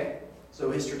 Okay,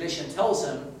 so his tradition tells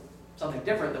him something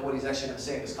different than what he's actually going to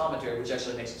say in this commentary, which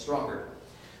actually makes it stronger.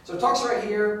 So it talks right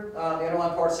here, the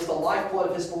underlying part says the lifeblood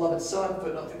of His beloved Son,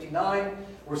 footnote 59.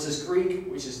 Versus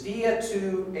Greek, which is dia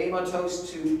to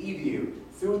amatos to eviu,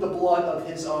 through the blood of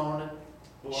His own.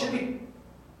 Blood. Should be,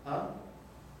 huh?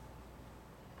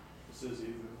 It says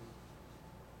even.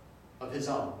 Of His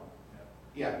own.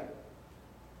 Yeah.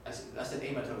 I said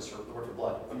amatos for the word for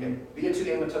blood. Okay. Dia to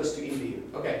amatos to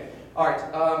eviu. Okay. All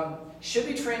right. Should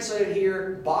be translated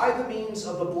here by the means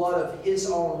of the blood of His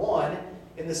own one,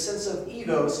 in the sense of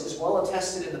evos, is well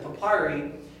attested in the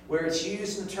papyri, where it's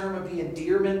used in the term of the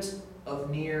endearment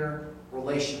of near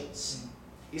relations.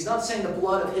 He's not saying the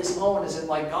blood of His own is in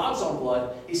like God's own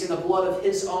blood. He's saying the blood of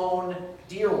His own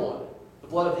dear one. The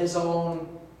blood of His own,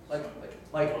 like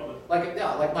my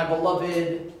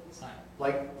beloved,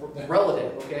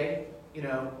 relative, okay?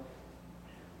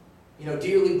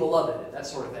 Dearly beloved, that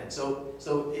sort of thing. So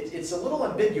it's a little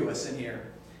ambiguous in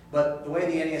here. But the way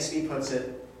the NASB puts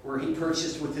it, where He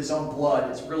purchased with His own blood,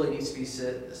 it really needs to be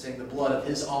saying the blood of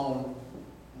His own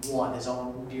one, His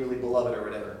own dearly beloved or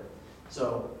whatever.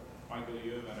 So, Michael,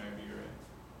 you have NIV, right?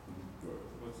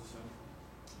 What's it say?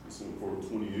 It's in for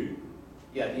 28.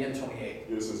 yeah, the end 28.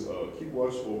 It says, keep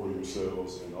watch over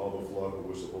yourselves and all the flock of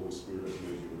which the Holy Spirit has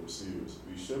made you overseers.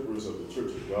 Be shepherds of the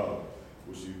church of God,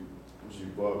 which you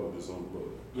bought with His own blood.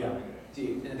 Yeah.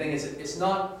 See, and the thing is, it's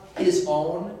not His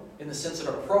own in the sense of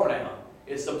a pronoun.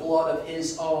 It's the blood of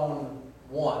His own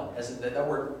one. As in that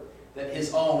word, that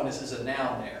His own is a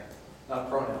noun there, not a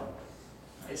pronoun.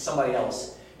 It's somebody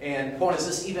else. And the point is,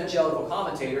 this evangelical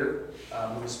commentator,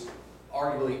 who's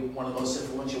arguably one of the most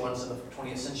influential ones in the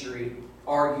 20th century,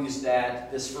 argues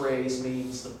that this phrase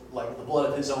means like the blood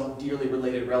of his own dearly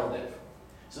related relative.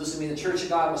 So this would mean the Church of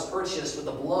God was purchased with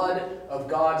the blood of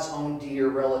God's own dear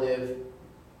relative,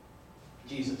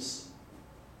 Jesus.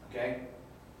 Okay?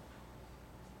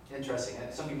 Interesting.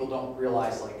 Some people don't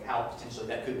realize like how potentially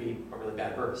that could be a really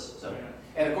bad verse. So,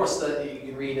 and of course, you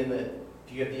can read if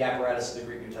you have the apparatus of the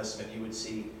Greek New Testament, you would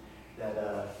see that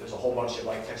there's a whole bunch of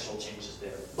like textual changes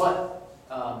there. But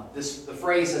the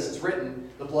phrase as it's written,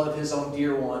 the blood of his own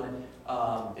dear one,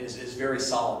 is very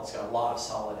solid. It's got a lot of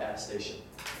solid attestation.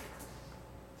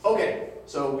 Okay,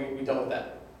 so we dealt with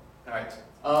that. All right.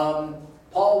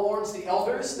 Paul warns the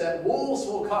elders that wolves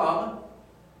will come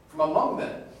from among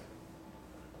them.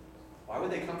 Why would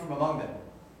they come from among them?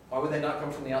 Why would they not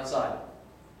come from the outside?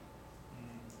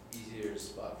 Easier to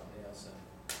spot from the outside.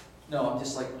 No, I'm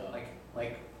just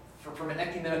from an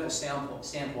ecumenical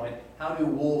standpoint, how do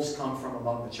wolves come from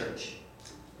among the church?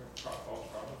 False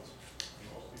prophets,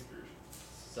 false teachers.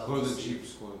 Clothes in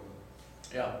sheep's clothing.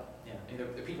 Yeah.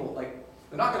 The people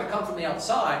they're not going to come from the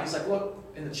outside. He's like, look,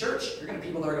 in the church, you're going to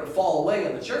people that are going to fall away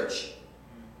in the church.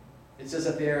 It says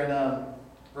up there in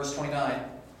verse 29,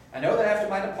 I know that after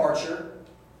my departure,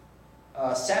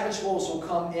 savage wolves will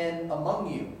come in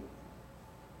among you.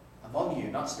 Among you,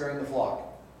 not sparing the flock.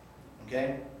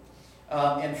 Okay?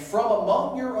 And from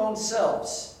among your own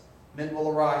selves, men will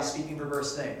arise speaking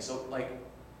perverse things. So,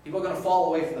 people are going to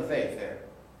fall away from the faith there.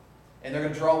 And they're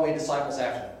going to draw away disciples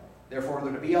after them. Therefore,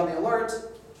 they're to be on the alert.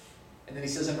 And then he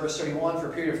says in verse 31, for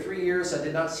a period of 3 years, I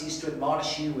did not cease to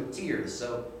admonish you with tears.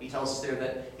 So he tells us there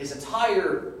that his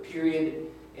entire period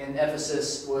in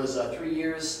Ephesus was 3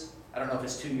 years. I don't know if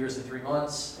it's 2 years and 3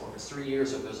 months, or if it's 3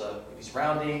 years, or if he's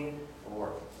rounding,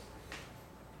 or,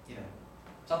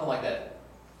 something like that.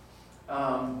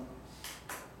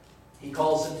 He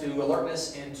calls them to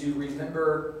alertness and to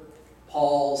remember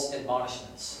Paul's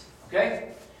admonishments. Okay?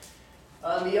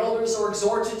 The elders are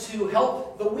exhorted to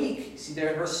help the weak. You see there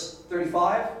in verse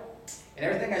 35? And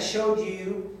everything I showed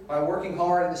you by working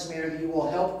hard in this manner, that you will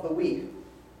help the weak.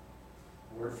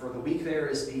 The word for the weak there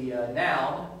is the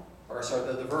noun,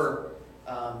 the verb,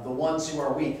 the ones who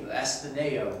are weak, the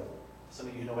astheneo. Some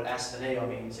of you know what astheneo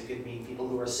means. It could mean people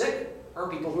who are sick or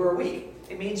people who are weak.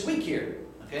 It means weak here.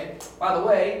 Okay? By the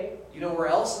way, you know where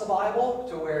else in the Bible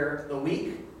to where the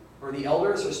weak or the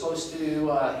elders are supposed to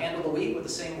handle the weak with the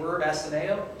same word,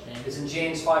 astheneo? Is in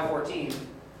James 5:14,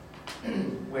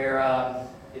 where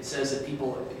it says that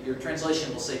your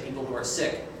translation will say people who are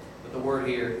sick, but the word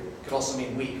here could also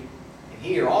mean weak. And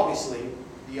here, obviously,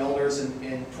 the elders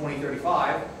in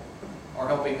 2035 are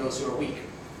helping those who are weak.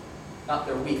 Not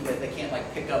they're weak, that they can't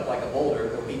pick up like a boulder,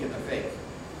 they're weak in their faith.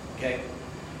 Okay?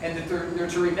 And that they're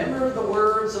to remember the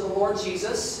words of the Lord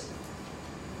Jesus,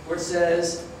 where it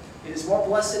says, it is more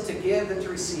blessed to give than to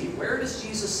receive. Where does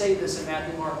Jesus say this in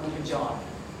Matthew, Mark, Luke, and John?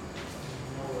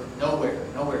 Nowhere.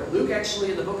 Luke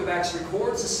actually in the book of Acts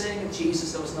records a saying of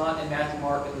Jesus that was not in Matthew,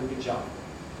 Mark, and Luke, and John.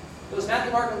 Does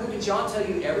Matthew, Mark, and Luke, and John tell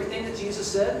you everything that Jesus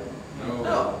said?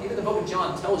 No. Even the book of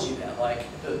John tells you that.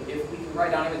 If we can write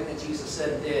down everything that Jesus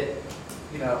said and did,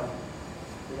 the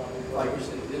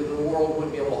world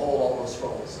wouldn't be able to hold all those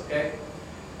scrolls. Okay?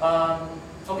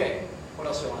 Okay. What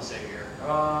else do I want to say here?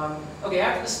 Okay,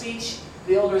 after the speech,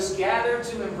 the elders gathered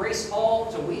to embrace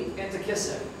Paul, to weep, and to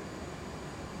kiss him.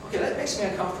 Okay, that makes me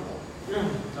uncomfortable.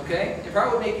 Okay? It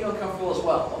probably would make you uncomfortable as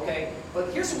well. Okay?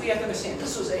 But here's what we have to understand.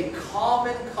 This was a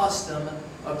common custom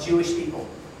of Jewish people.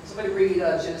 Somebody read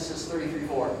Genesis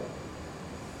 33:4.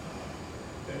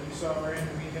 Then you saw Miriam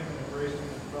to meet him and embraced him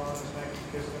and fell on his neck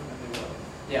and kissed him, and they wept.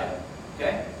 Yeah.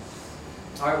 Okay?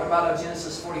 All right, what about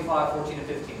Genesis 45:14 and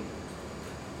 15?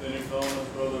 Then he fell on his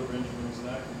brother Benjamin's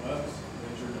neck and wept.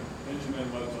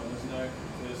 Benjamin wept on his neck,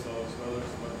 kissed all his brothers,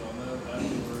 wept on them.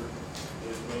 Afterward,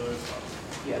 his brothers wept.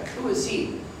 Yeah. Who is he?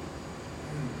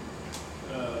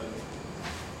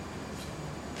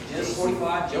 Genesis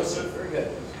 45, Joseph. Very good.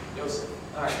 Joseph.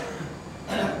 All right.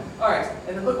 All right.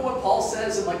 And then look at what Paul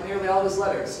says in nearly all of his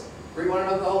letters. Greet one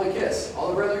another with a holy kiss. All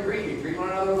the brethren greet you. Greet one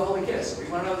another with a holy kiss. Greet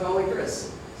one another with a holy kiss.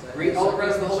 Greet all the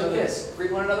brethren with a holy kiss.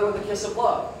 Greet one another with a kiss of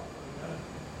love.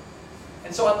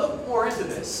 And so I looked more into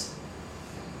this.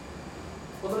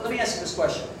 Well, let me ask you this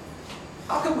question.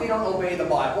 How come we don't obey the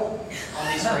Bible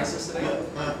on these phrases today?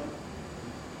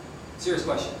 Serious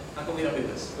question. How come we don't do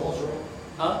this? Cultural.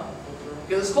 Huh?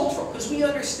 Because it's cultural. Because we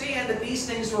understand that these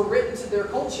things were written to their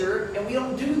culture, and we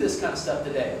don't do this kind of stuff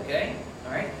today, okay?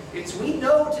 All right? We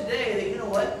know today that, you know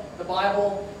what? The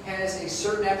Bible has a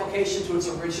certain application to its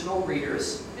original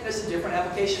readers, and it's a different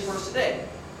application for us today.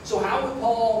 So what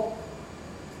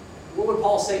would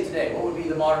Paul say today? What would be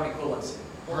the modern equivalency?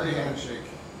 Party handshake.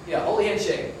 Yeah, holy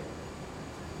handshake.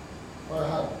 Or a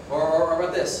hug. Or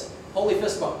about this? Holy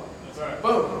fist bump. That's right.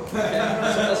 Boom. Okay.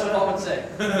 That's what Paul would say.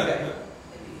 Okay.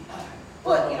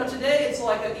 But, you know, today it's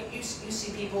like you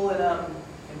see people in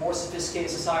more sophisticated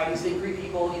societies, they greet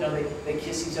people, you know, they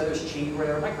kiss each other's cheek or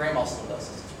whatever. My grandma still does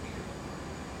this. It's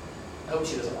weird. I hope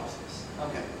she doesn't watch this.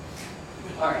 Okay.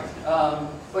 All right.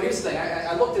 But here's the thing.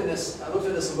 I looked at this a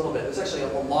little bit. There's actually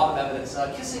a lot of evidence.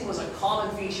 Kissing was a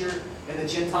common feature in the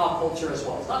Gentile culture as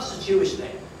well. It's not just a Jewish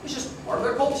thing. It's just part of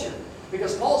their culture.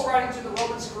 Because Paul's writing to the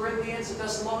Romans, Corinthians, and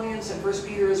Thessalonians, and 1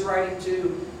 Peter is writing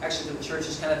to the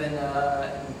churches kind of in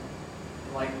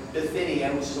like Bithynia,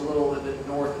 which is a little bit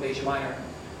north of Asia Minor.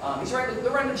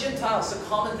 They're writing to Gentiles. It's a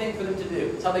common thing for them to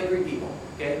do. It's how they greet people.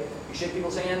 Okay, you shake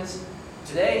people's hands.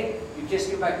 Today, you kiss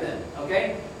people back then.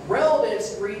 Okay,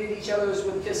 relatives greeted each other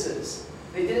with kisses.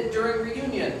 They did it during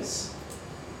reunions.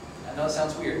 I know it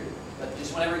sounds weird, but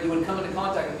just whenever you would come into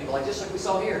contact with people, just like we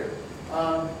saw here.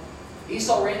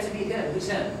 Esau ran to meet him. Who's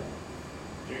him?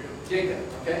 Jacob.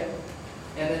 Okay,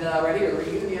 and then right here, the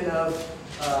reunion of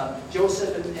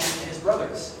Joseph and his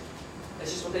brothers.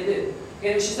 That's just what they did.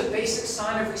 And it's just a basic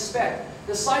sign of respect.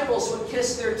 Disciples would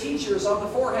kiss their teachers on the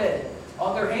forehead,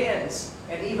 on their hands,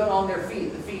 and even on their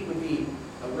feet. The feet would be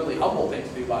a really humble thing to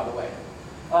do, by the way.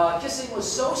 Kissing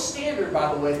was so standard,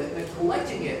 by the way, that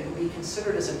neglecting it would be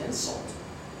considered as an insult.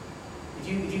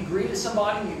 If you greeted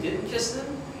somebody and you didn't kiss them,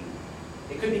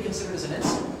 it could be considered as an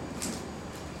insult.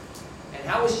 And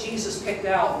how was Jesus picked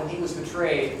out when he was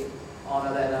betrayed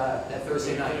on that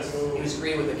Thursday night? He was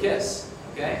greeted with a kiss.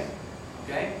 Okay?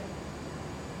 Okay?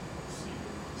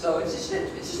 So it's just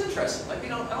interesting. Like I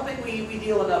don't think we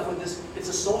deal enough with this. It's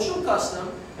a social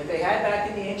custom that they had back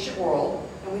in the ancient world,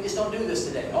 and we just don't do this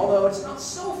today. Although it's not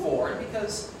so foreign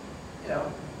because, you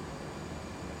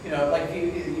know, like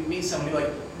if you meet somebody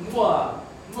like mwah,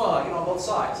 mwah, on both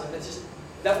sides. Like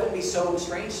that wouldn't be so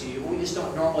strange to you. But we just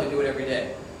don't normally do it every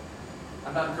day.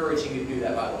 I'm not encouraging you to do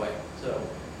that, by the way. So,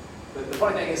 but the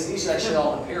funny thing is, these are actually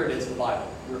all imperatives in the Bible.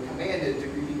 We're commanded to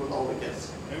greet people with a holy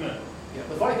kiss. Amen. Yeah,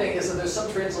 the funny thing is that there's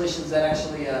some translations that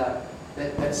actually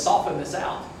that soften this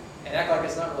out and act like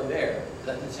it's not really there.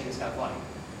 That I think is kind of funny.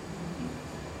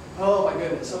 Oh my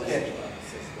goodness. Okay.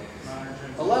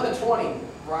 11:20,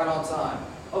 right on time.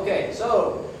 Okay,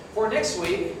 so for next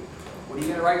week, what are you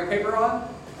going to write your paper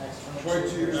on? Acts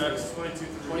 22. Acts 22.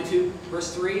 22,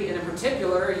 verse 3, and in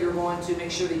particular, you're going to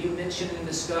make sure that you mention and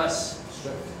discuss.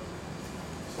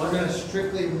 We're going to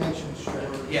strictly mention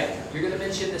strictly. Yeah, you're going to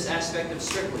mention this aspect of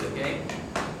strictly, okay?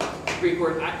 Greek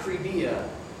word akribia,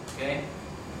 okay?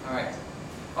 All right.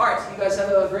 All right, so you guys have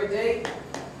a great day.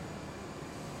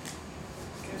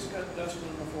 Kids got dust in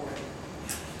the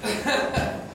forehead.